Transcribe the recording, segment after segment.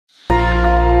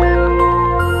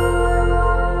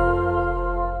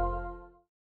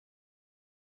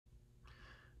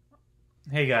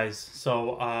Hey guys,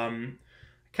 so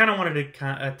kind of wanted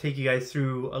to take you guys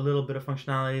through a little bit of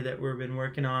functionality that we've been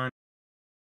working on.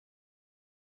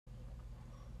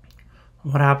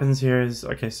 What happens here is,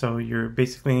 okay, so you're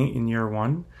basically in year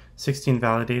one, 16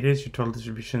 validators, your total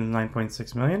distribution is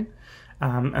 9.6 million.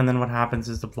 And then what happens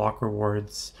is the block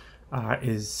rewards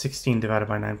is 16 divided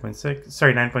by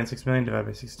 9.6 million divided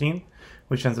by 16,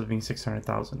 which ends up being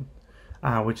 600,000,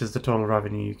 which is the total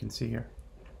revenue you can see here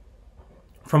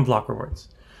from block rewards.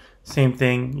 Same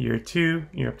thing, year two,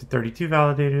 you're up to 32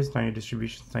 validators. Now your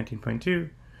distribution is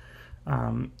 19.2.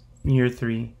 Year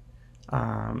three,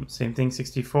 same thing,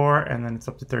 64, and then it's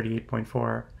up to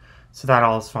 38.4. So that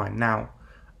all is fine. Now,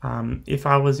 if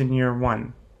I was in year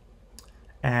one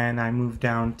and I moved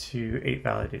down to 8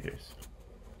 validators,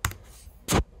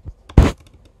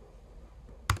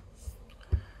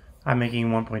 I'm making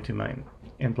 1.2 million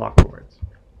in block rewards.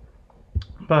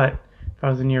 But if I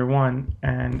was in year one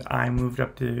and I moved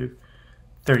up to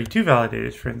 32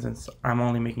 validators, for instance, I'm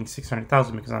only making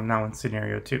 600,000 because I'm now in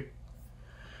scenario 2.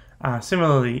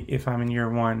 Similarly, if I'm in year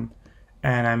one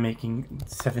and I'm making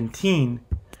 17,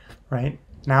 right?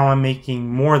 Now I'm making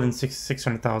more than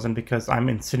 600,000 because I'm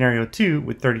in scenario 2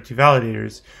 with 32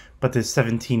 validators, but there's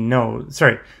 17 nodes.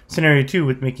 Sorry, scenario 2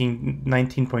 with making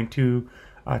 19.2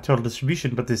 total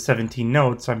distribution, but there's 17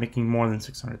 nodes, so I'm making more than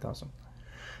 600,000.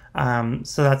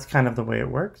 So that's kind of the way it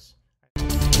works.